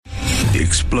The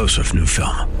explosive new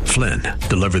film, Flynn,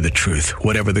 Deliver the Truth,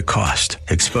 Whatever the Cost,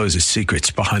 exposes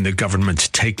secrets behind the government's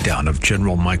takedown of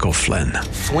General Michael Flynn.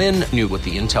 Flynn knew what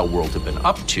the intel world had been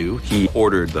up to. He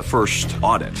ordered the first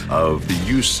audit of the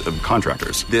use of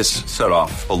contractors. This set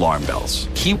off alarm bells.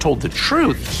 He told the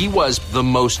truth. He was the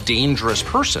most dangerous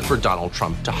person for Donald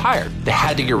Trump to hire. They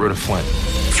had to get rid of Flynn.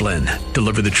 Flynn,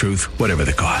 Deliver the Truth, Whatever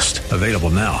the Cost. Available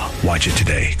now. Watch it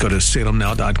today. Go to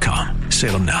salemnow.com.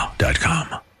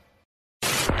 salemnow.com.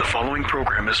 The following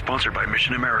program is sponsored by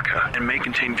Mission America and may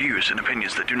contain views and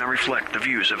opinions that do not reflect the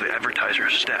views of the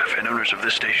advertisers, staff, and owners of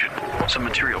this station. Some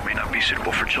material may not be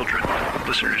suitable for children.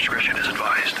 Listener discretion is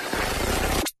advised.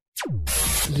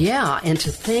 Yeah, and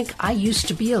to think I used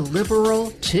to be a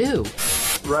liberal, too.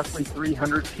 Roughly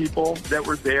 300 people that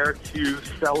were there to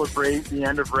celebrate the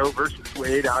end of Roe versus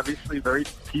Wade. Obviously, very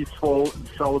peaceful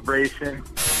celebration.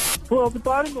 Well, the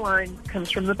bottom line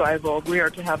comes from the Bible. We are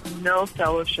to have no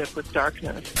fellowship with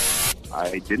darkness.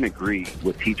 I didn't agree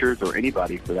with teachers or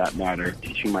anybody for that matter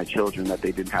teaching my children that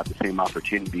they didn't have the same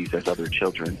opportunities as other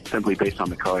children simply based on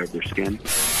the color of their skin.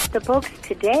 The books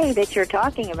today that you're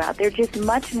talking about, they're just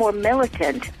much more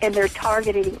militant and they're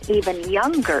targeting even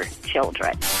younger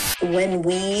children. When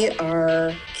we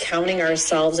are counting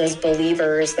ourselves as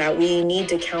believers, that we need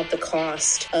to count the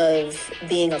cost of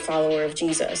being a follower of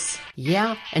Jesus.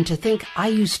 Yeah, and to think I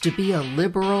used to be a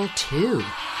liberal, too.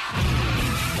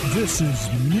 This is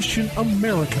Mission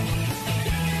America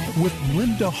with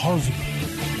Linda Harvey.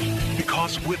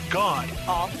 Because with God,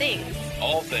 all things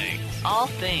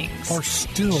are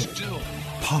still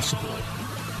possible.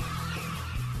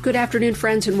 Good afternoon,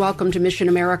 friends, and welcome to Mission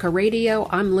America Radio.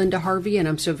 I'm Linda Harvey, and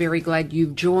I'm so very glad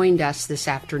you've joined us this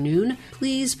afternoon.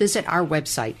 Please visit our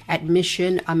website at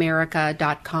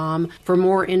missionamerica.com for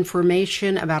more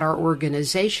information about our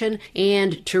organization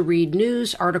and to read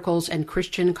news, articles, and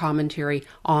Christian commentary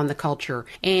on the culture.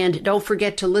 And don't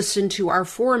forget to listen to our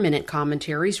 4-minute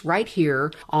commentaries right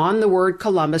here on the Word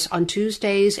Columbus on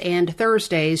Tuesdays and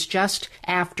Thursdays just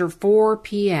after 4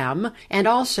 p.m. And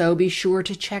also be sure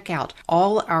to check out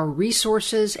all our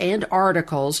resources and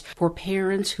articles for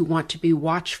parents who want to be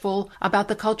watchful about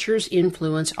the culture's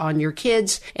influence on your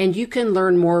kids, and you can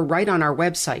learn more right on our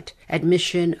website at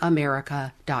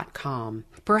missionamerica.com.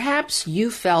 Perhaps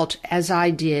you felt, as I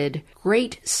did,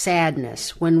 great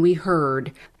sadness when we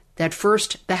heard that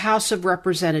first the House of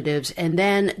Representatives and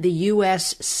then the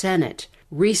U.S. Senate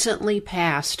recently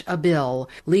passed a bill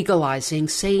legalizing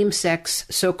same-sex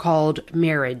so-called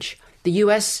marriage. The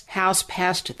U.S. House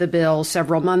passed the bill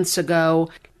several months ago,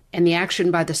 and the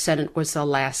action by the Senate was the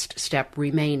last step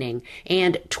remaining.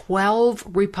 And 12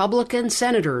 Republican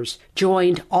senators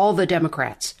joined all the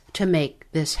Democrats to make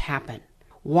this happen.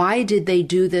 Why did they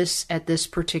do this at this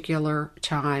particular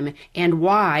time? And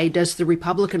why does the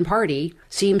Republican Party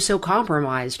seem so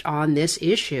compromised on this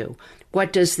issue?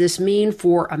 What does this mean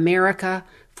for America,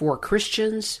 for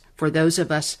Christians, for those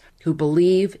of us who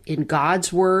believe in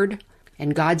God's Word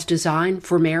and God's design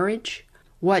for marriage?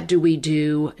 What do we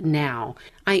do now?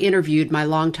 I interviewed my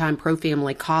longtime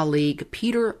pro-family colleague,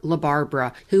 Peter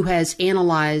LaBarbera, who has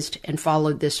analyzed and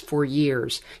followed this for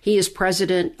years. He is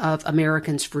president of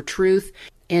Americans for Truth,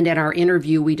 and in our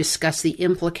interview, we discuss the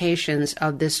implications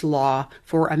of this law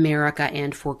for America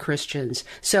and for Christians.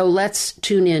 So let's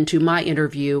tune in to my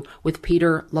interview with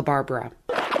Peter LaBarbera.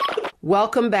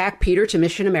 Welcome back, Peter, to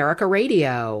Mission America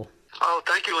Radio. Oh,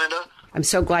 thank you, Linda. I'm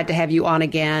so glad to have you on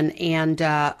again, and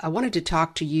I wanted to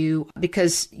talk to you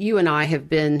because you and I have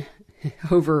been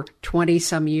over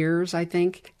 20-some years, I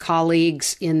think,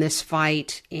 colleagues in this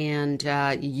fight, and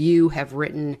you have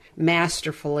written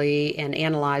masterfully and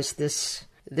analyzed this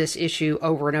issue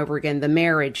over and over again, the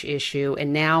marriage issue,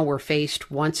 and now we're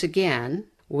faced once again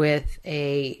with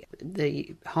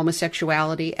the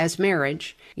homosexuality as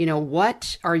marriage. You know,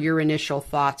 what are your initial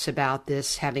thoughts about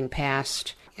this having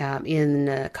passed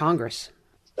in Congress?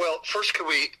 Well, first, can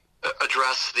we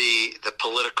address the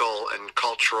political and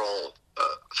cultural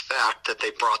fact that they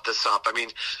brought this up? I mean,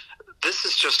 this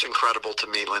is just incredible to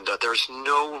me, Linda. There's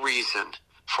no reason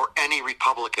for any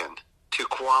Republican to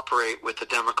cooperate with the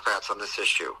Democrats on this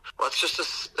issue. Let's just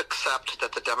accept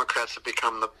that the Democrats have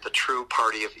become the true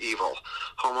party of evil.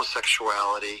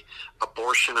 Homosexuality,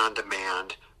 abortion on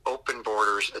demand, open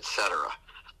borders, etc.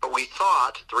 But we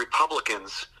thought the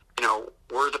Republicans, you know,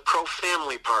 we're the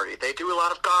pro-family party. They do a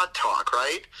lot of God talk,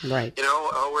 right? Right. You know,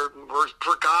 we're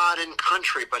for God and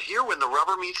country. But here, when the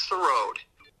rubber meets the road,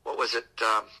 what was it,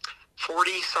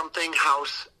 40-something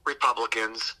House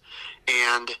Republicans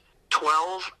and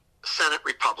 12 Senate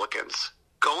Republicans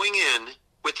going in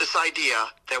with this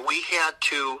idea that we had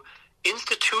to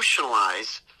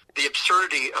institutionalize the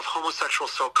absurdity of homosexual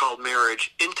so-called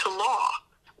marriage into law.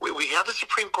 We had the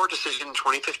Supreme Court decision in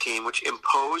 2015 which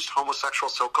imposed homosexual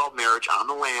so-called marriage on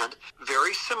the land,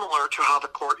 very similar to how the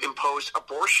court imposed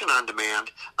abortion on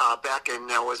demand back in,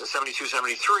 72,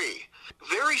 73.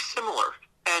 Very similar.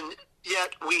 And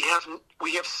yet we have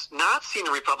not seen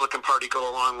the Republican Party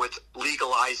go along with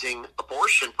legalizing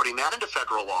abortion, putting that into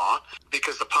federal law,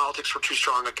 because the politics were too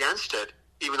strong against it,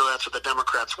 even though that's what the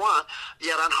Democrats want.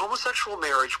 Yet on homosexual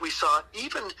marriage, we saw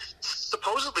even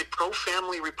supposedly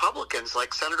pro-family Republicans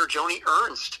like Senator Joni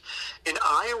Ernst in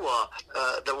Iowa,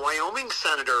 the Wyoming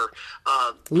Senator,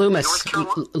 Loomis.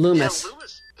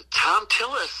 Tom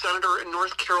Tillis, Senator in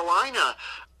North Carolina.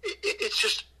 It's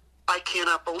just, I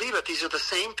cannot believe it. These are the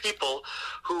same people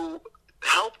who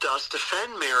helped us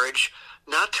defend marriage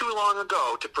not too long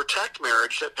ago, to protect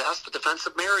marriage, that passed the Defense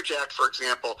of Marriage Act, for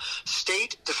example,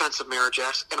 state Defense of Marriage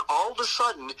Acts, and all of a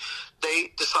sudden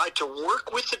they decide to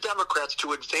work with the Democrats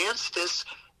to advance this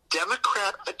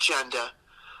Democrat agenda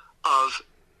of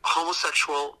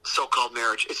homosexual so-called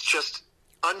marriage. It's just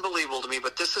unbelievable to me,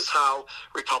 but this is how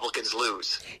Republicans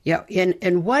lose. Yeah,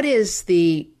 and what is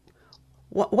the...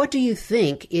 What do you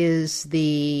think is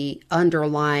the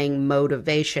underlying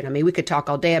motivation? I mean, we could talk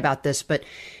all day about this, but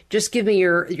just give me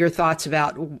your thoughts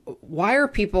about why are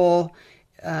people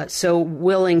so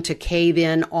willing to cave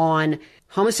in on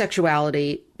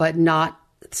homosexuality, but not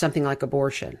something like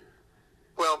abortion?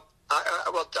 Well,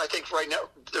 I think right now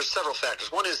there's several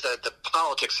factors. One is that the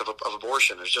politics of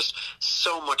abortion. There's just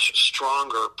so much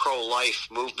stronger pro-life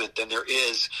movement than there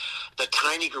is the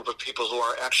tiny group of people who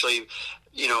are actually,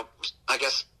 I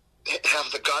guess,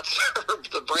 have the guts or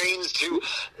the brains to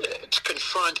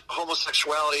confront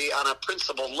homosexuality on a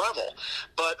principled level.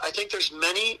 But I think there's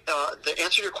many. The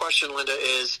answer to your question, Linda,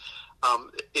 is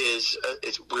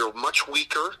we're much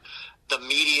weaker. The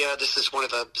media, this is one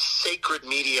of the sacred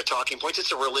media talking points.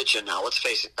 It's a religion now, let's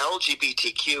face it.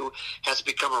 LGBTQ has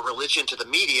become a religion to the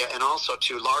media and also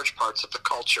to large parts of the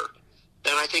culture.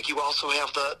 Then I think you also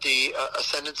have the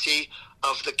ascendancy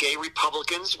of the gay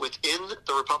Republicans within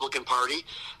the Republican Party.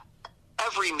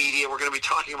 Every media, we're going to be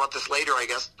talking about this later, I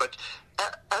guess, but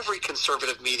every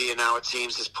conservative media now, it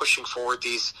seems, is pushing forward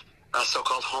these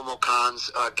so-called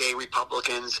homocons, gay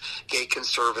Republicans, gay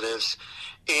conservatives,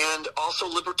 and also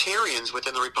libertarians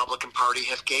within the Republican Party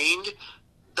have gained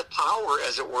the power,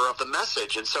 as it were, of the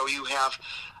message. And so you have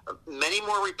many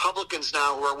more Republicans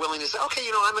now who are willing to say, okay,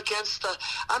 I'm against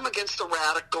the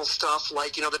radical stuff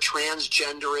like, the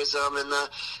transgenderism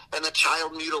and the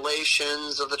child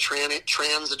mutilations of the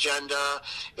trans agenda,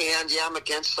 and I'm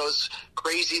against those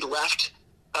crazy left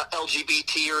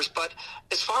LGBTers. But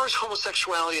as far as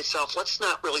homosexuality itself, let's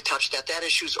not really touch that. That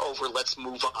issue's over. Let's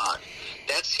move on.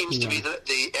 That seems to be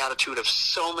the attitude of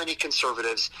so many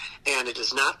conservatives, and it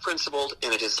is not principled,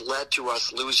 and it has led to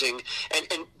us losing.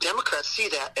 And Democrats see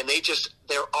that, and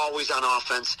they're always on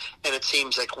offense, and it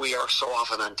seems like we are so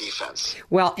often on defense.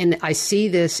 Well, and I see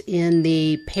this in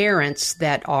the parents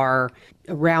that are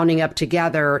rounding up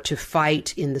together to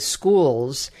fight in the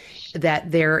schools,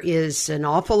 that there is an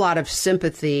awful lot of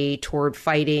sympathy toward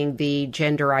fighting the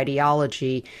gender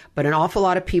ideology, but an awful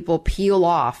lot of people peel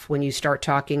off when you start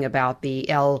talking about the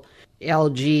L,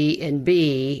 G, and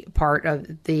B part of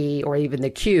or even the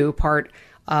Q part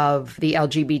of the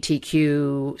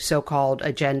LGBTQ so-called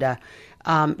agenda.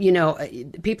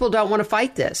 People don't want to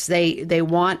fight this. They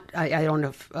want, I don't know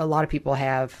if a lot of people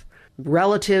have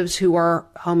relatives who are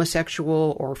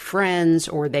homosexual or friends,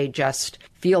 or they just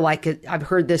feel like it. I've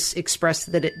heard this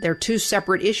expressed that they're two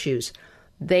separate issues.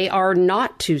 They are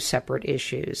not two separate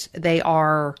issues. They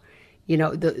are,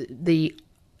 the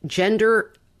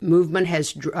gender movement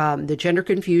the gender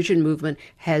confusion movement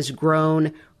has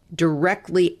grown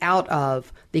directly out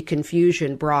of the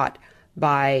confusion brought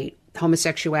by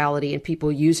homosexuality and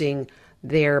people using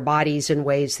their bodies in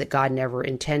ways that God never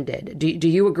intended. Do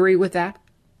you agree with that?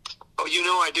 Oh,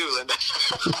 I do, Linda.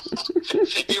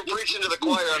 You're preaching to the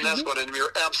choir on this one, and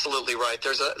you're absolutely right.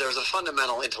 There's a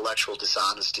fundamental intellectual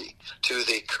dishonesty to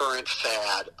the current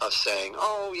fad of saying,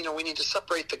 we need to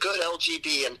separate the good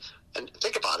LGB, and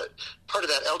think about it. Part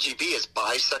of that LGB is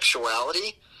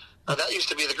bisexuality. That used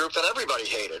to be the group that everybody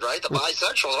hated, right? The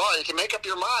bisexuals. You can make up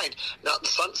your mind. Now,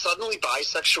 suddenly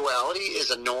bisexuality is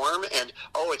a norm, and,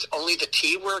 it's only the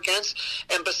T we're against.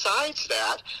 And besides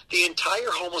that, the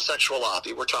entire homosexual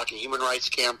lobby, we're talking Human Rights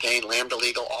Campaign, Lambda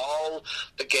Legal, all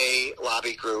the gay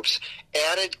lobby groups,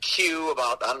 added Q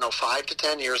about, 5 to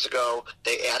 10 years ago.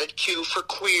 They added Q for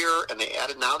queer, and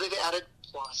now they've added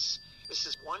plus. This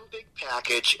is one big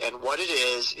package, and what it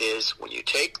is when you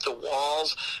take the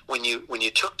walls, when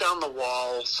you took down the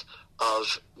walls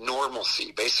of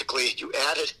normalcy, basically you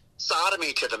added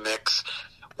sodomy to the mix,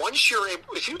 once you're able,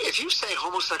 if you say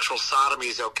homosexual sodomy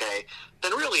is okay,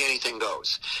 then really anything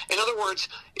goes. In other words,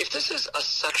 if this is a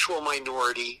sexual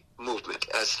minority movement,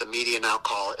 as the media now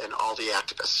call it, and all the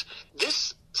activists,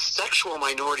 this sexual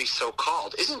minority,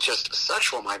 so-called, isn't just a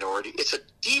sexual minority, it's a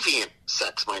deviant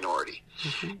sex minority.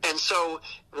 Mm-hmm. And so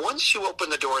once you open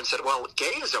the door and said, well,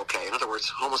 gay is okay, in other words,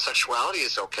 homosexuality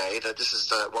is okay, that this is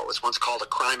what was once called a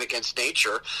crime against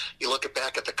nature, you look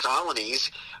back at the colonies,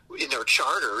 in their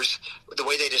charters, the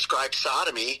way they described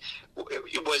sodomy,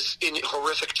 it was in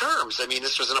horrific terms. I mean,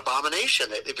 this was an abomination,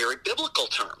 in very biblical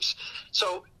terms.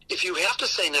 So if you have to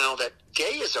say now that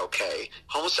gay is okay,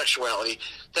 homosexuality,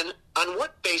 then on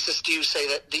what basis do you say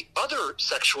that the other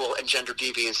sexual and gender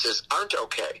deviances aren't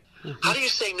okay? Mm-hmm. How do you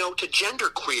say no to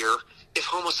genderqueer if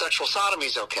homosexual sodomy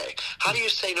is okay? How do you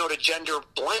say no to gender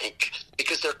blank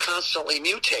because they're constantly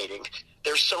mutating?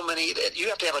 There's so many that you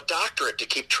have to have a doctorate to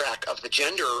keep track of the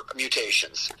gender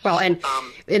mutations. Well, and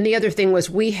the other thing was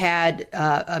we had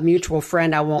a mutual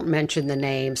friend, I won't mention the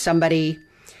name, somebody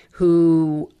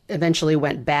who eventually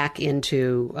went back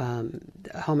into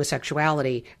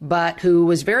homosexuality, but who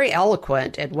was very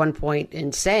eloquent at one point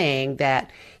in saying that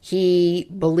he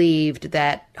believed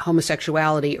that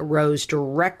homosexuality arose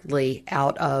directly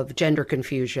out of gender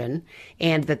confusion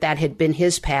and that had been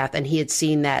his path, and he had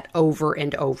seen that over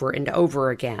and over and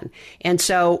over again. And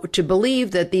so to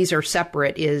believe that these are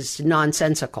separate is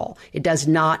nonsensical. It does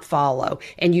not follow.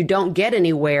 And you don't get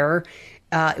anywhere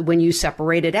when you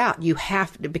separate it out. You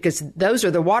have to, because those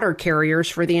are the water carriers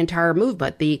for the entire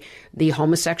movement. The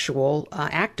homosexual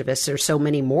activists, there's so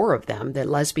many more of them than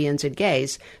lesbians and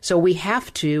gays. So we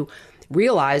have to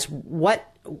realize what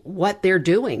they're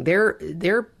doing.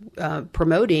 They're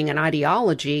promoting an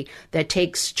ideology that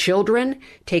takes children,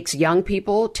 takes young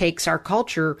people, takes our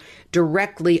culture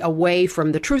directly away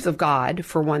from the truth of God,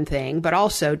 for one thing, but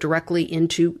also directly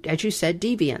into, as you said,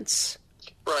 deviance.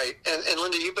 Right. And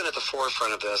Linda, you've been at the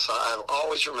forefront of this. I'll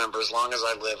always remember, as long as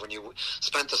I live, when you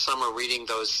spent the summer reading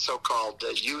those so-called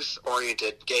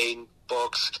youth-oriented gay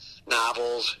books,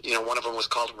 novels. You know, one of them was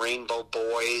called Rainbow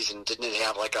Boys, and didn't it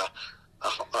have like a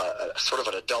sort of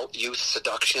an adult youth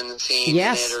seduction scene in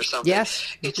it or something?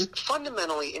 Yes. Mm-hmm. It's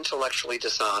fundamentally intellectually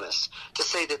dishonest to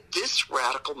say that this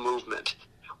radical movement,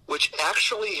 which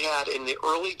actually had in the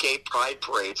early gay pride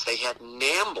parades, they had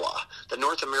NAMBLA, the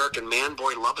North American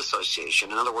Man-Boy Love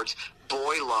Association. In other words,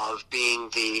 boy love being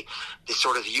the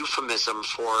sort of euphemism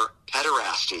for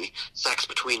pederasty, sex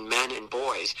between men and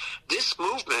boys. This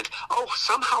movement,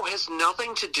 somehow has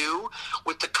nothing to do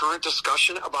with the current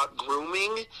discussion about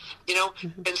grooming, you know,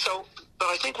 and so... But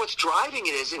I think what's driving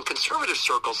it is in conservative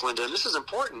circles, Linda, and this is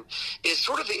important, is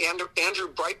sort of the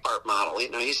Andrew Breitbart model. You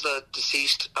know, he's the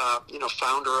deceased,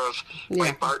 founder of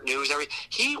Breitbart News.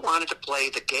 He wanted to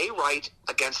play the gay right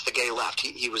against the gay left.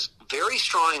 He was very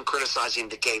strong in criticizing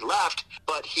the gay left,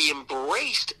 but he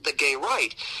embraced the gay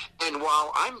right. And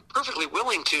while I'm perfectly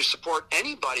willing to support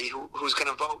anybody who's going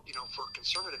to vote, you know, for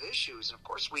conservative issues, and of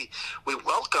course we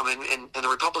welcome, and the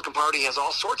Republican Party has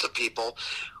all sorts of people,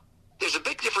 there's a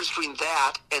big difference between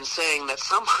that and saying that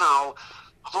somehow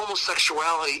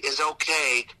homosexuality is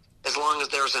okay as long as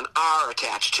there's an R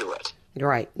attached to it.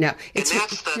 Right. Now, that's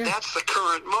the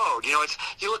current mode. You know,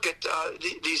 you look at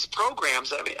these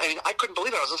programs. I mean, I couldn't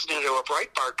believe it. I was listening to a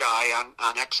Breitbart guy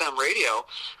on XM radio,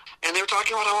 and they were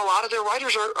talking about how a lot of their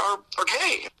writers are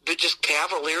gay. They're just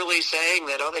cavalierly saying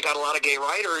that, they got a lot of gay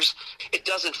writers. It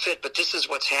doesn't fit, but this is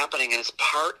what's happening, and it's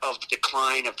part of the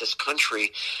decline of this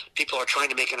country. People are trying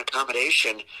to make an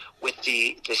accommodation with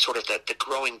the sort of the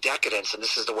growing decadence, and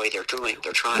this is the way they're trying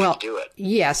to do it.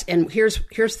 Yes, and here's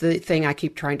the thing I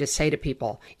keep trying to say to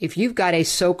people. If you've got a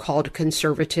so-called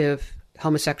conservative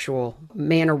homosexual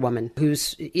man or woman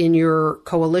who's in your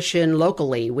coalition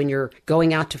locally, when you're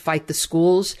going out to fight the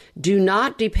schools, do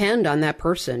not depend on that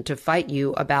person to fight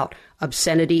you about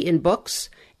obscenity in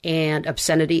books and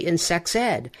obscenity in sex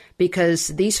ed, because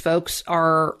these folks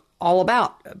are all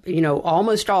about,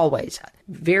 almost always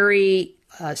very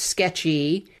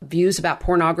sketchy views about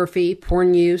pornography,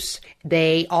 porn use.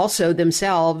 They also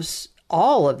themselves,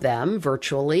 all of them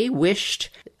virtually,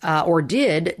 wished or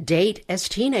did date as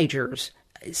teenagers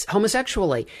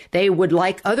homosexually. They would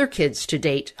like other kids to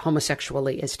date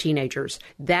homosexually as teenagers.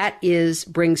 That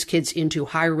brings kids into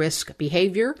high-risk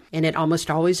behavior, and it almost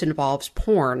always involves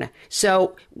porn.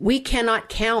 So we cannot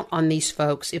count on these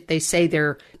folks, if they say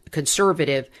they're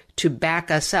conservative, to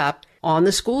back us up on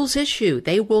the schools issue.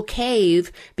 They will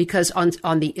cave because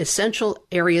on the essential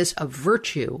areas of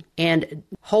virtue and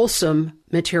wholesome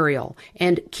material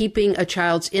and keeping a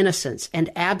child's innocence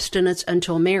and abstinence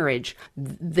until marriage,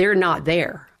 they're not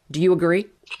there. Do you agree?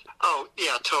 Oh,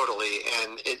 yeah, totally.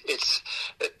 And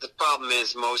the problem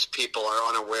is most people are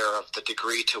unaware of the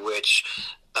degree to which,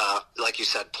 like you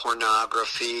said,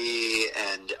 pornography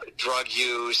and drug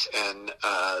use and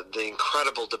the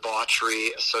incredible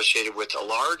debauchery associated with a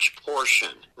large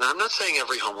portion. Now, I'm not saying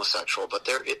every homosexual, but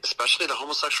there, especially the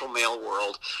homosexual male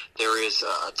world, there is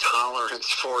a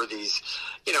tolerance for these,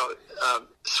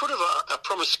 sort of a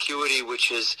promiscuity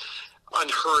which is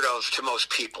unheard of to most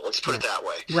people. Let's put it that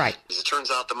way. Right. As it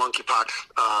turns out, the monkeypox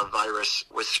virus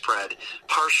was spread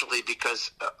partially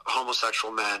because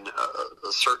homosexual men,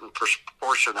 a certain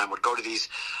proportion of them would go to these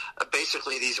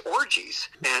orgies,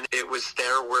 and it was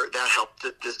there where that helped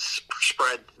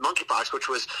spread monkeypox, which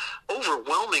was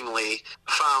overwhelmingly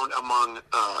found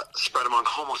spread among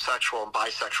homosexual and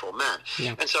bisexual men.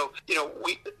 Yeah. And so,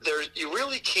 you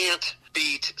really can't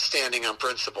beat standing on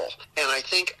principle. And I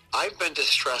think I've been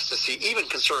distressed to see even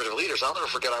conservative leaders. I'll never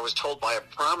forget, I was told by a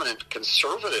prominent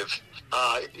conservative,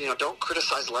 don't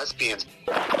criticize lesbians.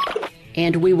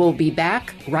 And we will be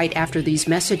back right after these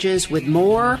messages with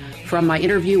more from my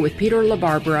interview with Peter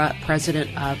LaBarbera, president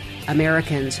of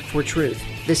Americans for Truth.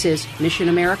 This is Mission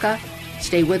America.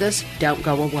 Stay with us. Don't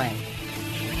go away.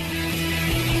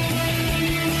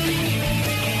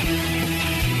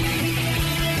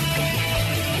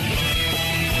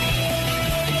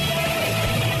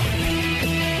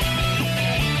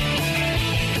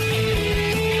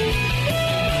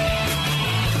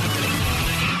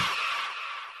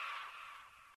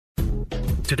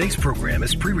 Today's program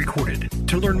is pre-recorded.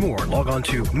 To learn more, log on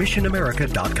to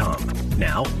missionamerica.com.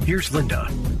 Now, here's Linda.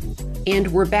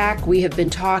 And we're back. We have been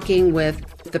talking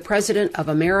with the president of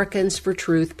Americans for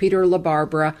Truth, Peter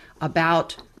LaBarbera,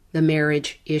 about the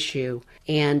marriage issue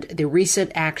and the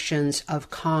recent actions of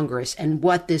Congress and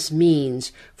what this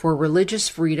means for religious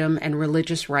freedom and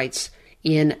religious rights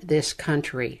in this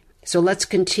country. So let's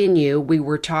continue. We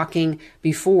were talking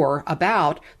before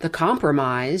about the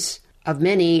compromise of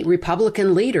many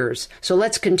Republican leaders. So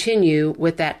let's continue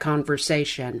with that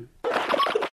conversation.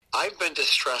 I've been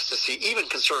distressed to see even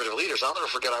conservative leaders. I'll never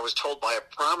forget, I was told by a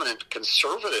prominent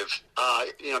conservative,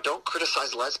 don't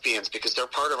criticize lesbians because they're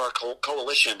part of our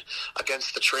coalition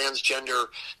against the transgender,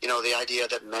 the idea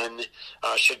that men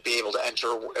should be able to enter,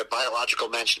 biological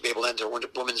men should be able to enter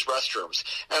women's restrooms.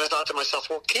 And I thought to myself,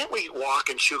 well, can't we walk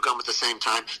and chew gum at the same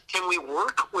time? Can we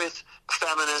work with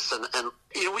feminists and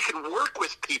we can work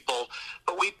with people,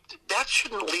 but that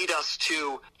shouldn't lead us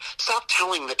to stop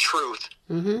telling the truth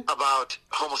about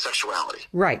homosexuality.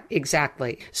 Right,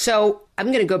 exactly. So I'm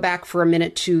going to go back for a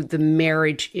minute to the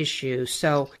marriage issue.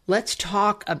 So let's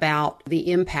talk about the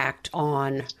impact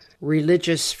on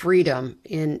religious freedom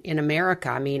in America.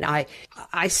 I mean, I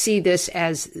see this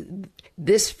as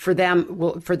this for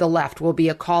them, for the left, will be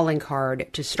a calling card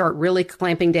to start really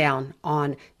clamping down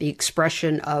on the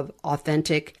expression of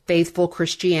authentic, faithful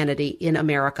Christianity in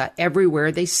America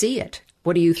everywhere they see it.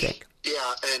 What do you think?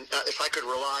 Yeah, and if I could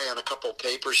rely on a couple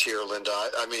papers here, Linda,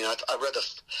 I read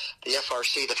the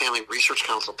FRC, the Family Research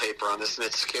Council paper on this, and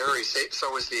it's scary.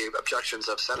 So is the objections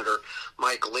of Senator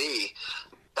Mike Lee.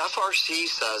 FRC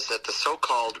says that the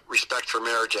so-called Respect for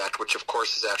Marriage Act, which of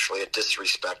course is actually a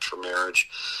disrespect for marriage,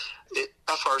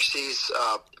 FRC's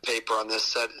paper on this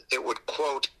said it would,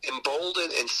 quote,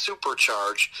 embolden and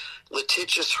supercharge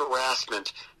litigious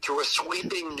harassment through a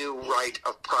sweeping new right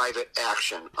of private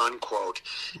action, unquote.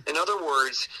 In other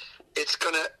words, it's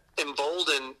going to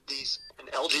embolden these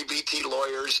LGBT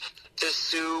lawyers to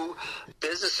sue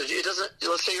businesses. It doesn't.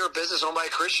 Let's say you're a business owned by a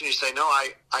Christian. You say, no,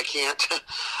 I can't.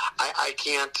 I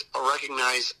can't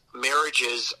recognize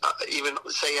marriages. Even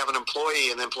say you have an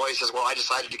employee, and the employee says, well, I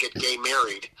decided to get gay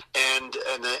married, and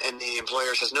the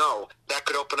employer says, no. That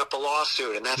could open up a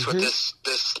lawsuit, and that's what this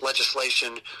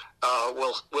legislation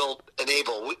will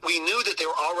enable. We knew that they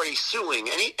were already suing.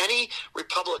 Any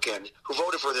Republican who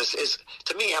voted for this is,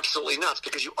 to me, absolutely nuts,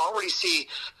 because you already see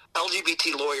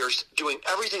LGBT lawyers doing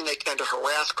everything they can to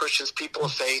harass Christians, people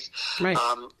of faith, right.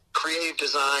 Creative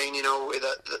design,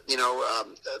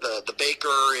 the baker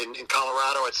in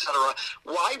Colorado, etc.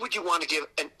 Why would you want to give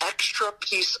an extra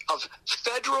piece of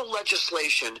federal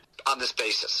legislation on this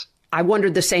basis? I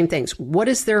wondered the same things. What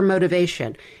is their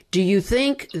motivation? Do you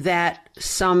think that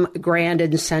some grand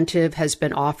incentive has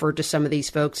been offered to some of these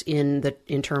folks in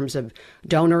terms of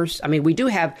donors? I mean, we do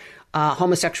have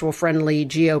homosexual-friendly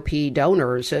GOP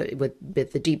donors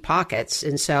with the deep pockets.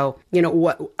 And so,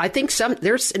 I think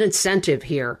there's an incentive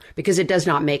here because it does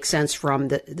not make sense from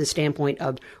the standpoint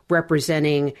of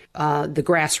representing the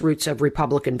grassroots of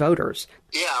Republican voters.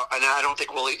 Yeah, and I don't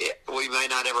think we may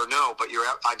not ever know, but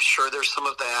I'm sure there's some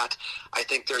of that. I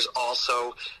think there's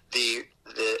also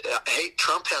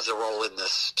Trump has a role in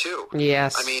this too.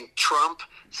 Yes. I mean, Trump's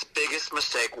biggest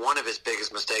mistake, one of his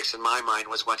biggest mistakes in my mind,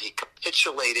 was when he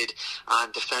capitulated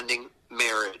on defending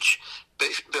marriage.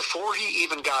 Before he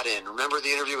even got in, remember the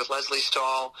interview with Leslie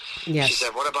Stahl? Yes. She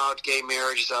said, what about gay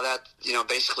marriage? So that,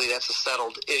 basically that's a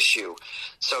settled issue.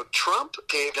 So Trump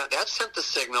that sent the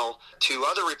signal to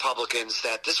other Republicans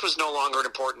that this was no longer an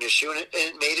important issue, and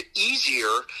it made it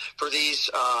easier for these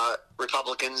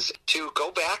Republicans to go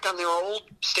back on their old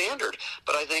standard.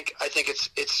 But I think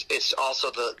it's also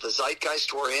the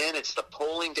zeitgeist we're in. It's the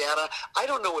polling data. I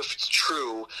don't know if it's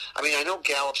true. I mean, I know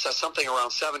Gallup says something around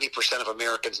 70% of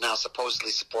Americans now supposedly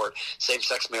support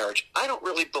same-sex marriage. I don't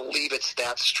really believe it's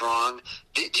that strong.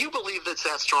 Do you believe it's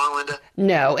that strong, Linda?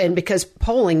 No, and because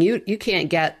polling, you can't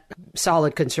get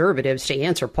solid conservatives to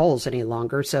answer polls any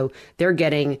longer. So they're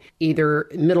getting either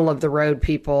middle-of-the-road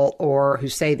people or who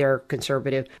say they're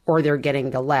conservative, or they're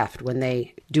getting the left when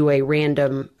they do a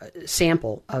random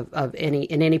sample of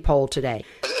any poll today.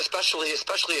 Especially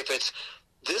if it's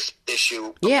this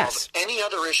issue, yes, above any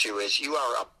other issue, is you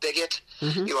are a bigot,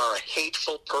 you are a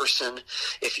hateful person.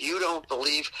 If you don't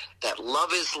believe that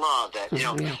love is love, that,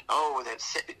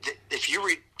 if you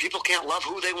read, people can't love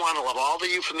who they want to love, all the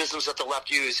euphemisms that the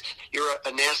left use, you're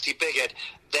a nasty bigot.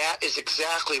 That is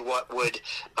exactly what would,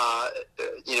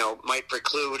 might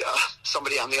preclude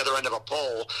somebody on the other end of a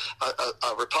poll,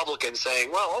 a Republican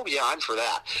saying, well, oh, yeah, I'm for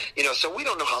that. So we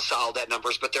don't know how solid that number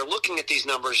is, but they're looking at these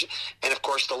numbers, and, of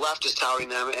course, the left is touting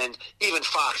them, and even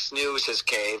Fox News has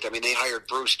caved. I mean, they hired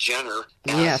Bruce Jenner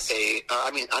as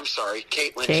Caitlyn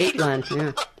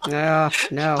Jenner. Yeah.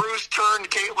 No. Bruce turned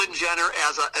Caitlyn Jenner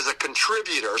as a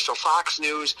contributor, so Fox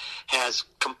News has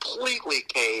completely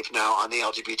caved now on the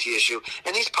LGBT issue,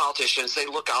 and these politicians, they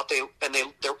look out, they're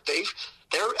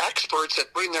experts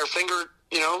at putting their finger,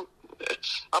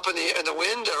 up in the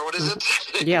wind, or what is it?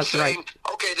 Yes, saying, right.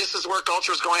 Okay, this is where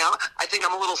culture is going on. I think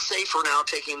I'm a little safer now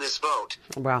taking this vote.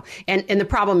 Wow. And the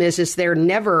problem is they're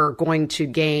never going to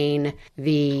gain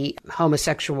the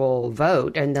homosexual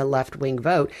vote and the left-wing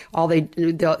vote.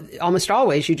 Almost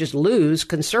always you just lose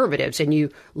conservatives, and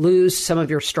you lose some of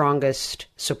your strongest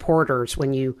supporters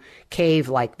when you cave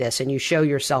like this and you show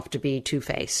yourself to be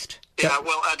two-faced. Yeah,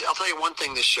 well, I'll tell you one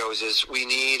thing this shows is we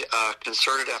need a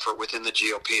concerted effort within the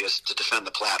GOP to defend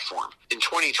the platform. In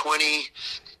 2020,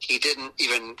 he didn't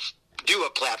even do a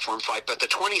platform fight, but the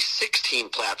 2016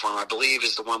 platform, I believe,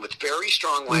 is the one with very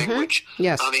strong language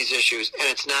on these issues, and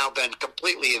it's now been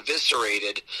completely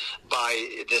eviscerated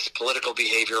by this political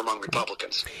behavior among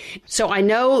Republicans. So I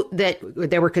know that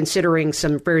they were considering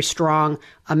some very strong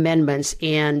amendments,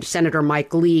 and Senator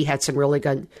Mike Lee had some really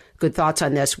good thoughts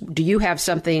on this. Do you have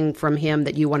something from him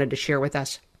that you wanted to share with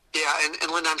us? Yeah, and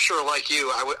Linda, I'm sure, like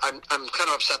you, I'm kind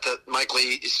of upset that Mike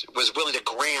Lee was willing to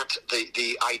grant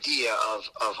the idea of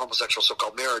homosexual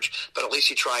so-called marriage, but at least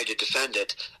he tried to defend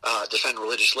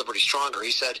religious liberty stronger.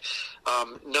 He said,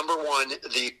 number one,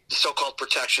 the so-called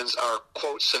protections are,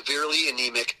 quote, severely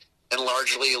anemic and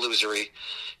largely illusory.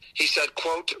 He said,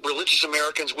 quote, religious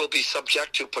Americans will be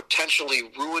subject to potentially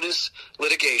ruinous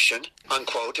litigation,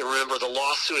 unquote. And remember, the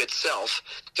lawsuit itself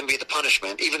can be the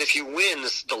punishment. Even if you win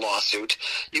the lawsuit,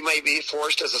 you may be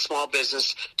forced as a small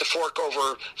business to fork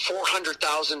over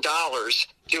 $400,000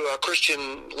 to a Christian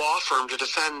law firm to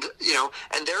defend,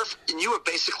 and you have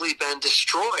basically been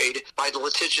destroyed by the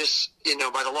litigious,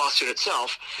 by the lawsuit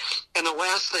itself. And the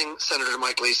last thing Senator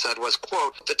Mike Lee said was,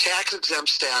 quote, the tax-exempt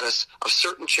status of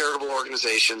certain charitable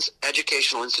organizations,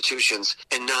 educational institutions,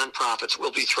 and nonprofits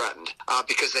will be threatened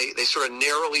because they sort of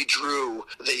narrowly drew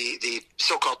the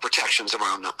so-called protections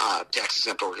around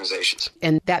tax-exempt organizations.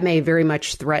 And that may very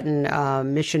much threaten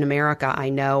Mission America, I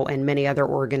know, and many other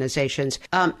organizations.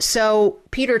 So,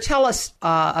 Peter, tell us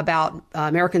about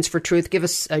Americans for Truth. Give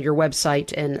us your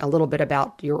website and a little bit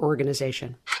about your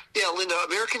organization. Yeah, Linda,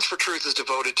 Americans for Truth is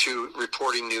devoted to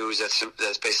reporting news that's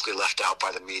basically left out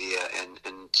by the media and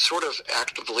sort of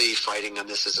actively fighting on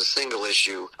this as a single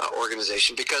issue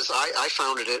organization, because I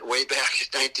founded it way back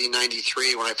in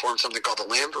 1993 when I formed something called the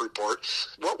Lambda Report.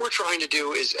 What we're trying to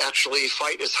do is actually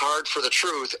fight as hard for the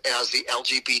truth as the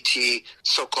LGBT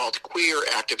so-called queer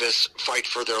activists fight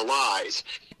for their lies.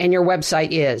 And your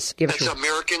website is? It's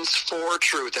Americans for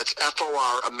Truth. That's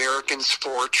FOR,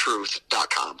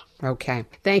 AmericansForTruth.com. Okay.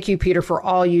 Thank you, Peter, for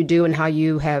all you do and how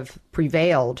you have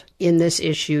prevailed in this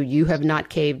issue. You have not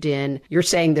caved in. You're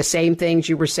saying the same things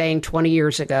you were saying 20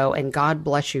 years ago, and God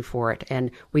bless you for it.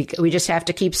 And we just have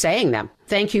to keep saying them.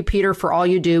 Thank you, Peter, for all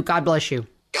you do. God bless you.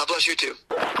 God bless you, too.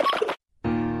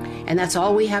 And that's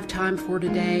all we have time for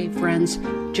today, friends.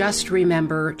 Just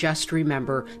remember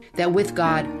that with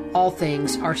God, all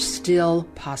things are still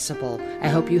possible. I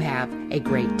hope you have a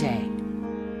great day.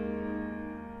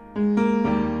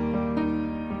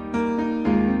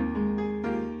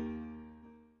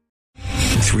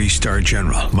 3-star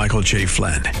General Michael J.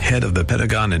 Flynn, head of the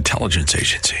Pentagon Intelligence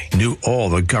Agency, knew all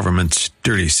the government's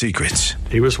dirty secrets.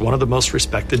 He was one of the most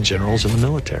respected generals in the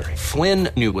military. Flynn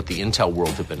knew what the intel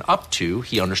world had been up to.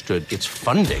 He understood its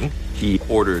funding. He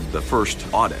ordered the first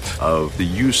audit of the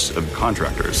use of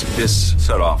contractors. This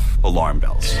set off alarm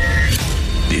bells.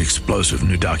 The explosive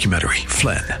new documentary,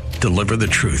 Flynn, Deliver the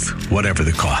Truth, Whatever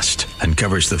the Cost,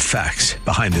 uncovers the facts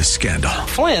behind this scandal.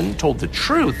 Flynn told the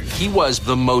truth. He was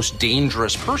the most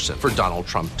dangerous person for Donald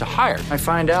Trump to hire. I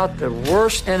find out the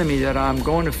worst enemy that I'm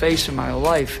going to face in my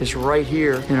life is right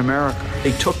here in America.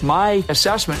 They took my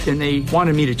assessment and they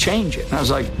wanted me to change it. And I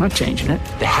was like, I'm not changing it.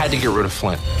 They had to get rid of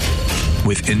Flynn.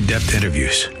 With in-depth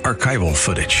interviews, archival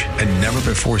footage, and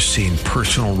never-before-seen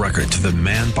personal records of the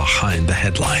man behind the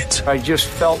headlines. I just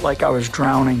felt like I was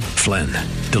drowning. Flynn,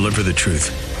 Deliver the Truth,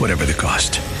 Whatever the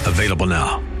Cost. Available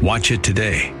now. Watch it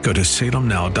today. Go to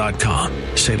salemnow.com.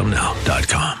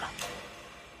 salemnow.com.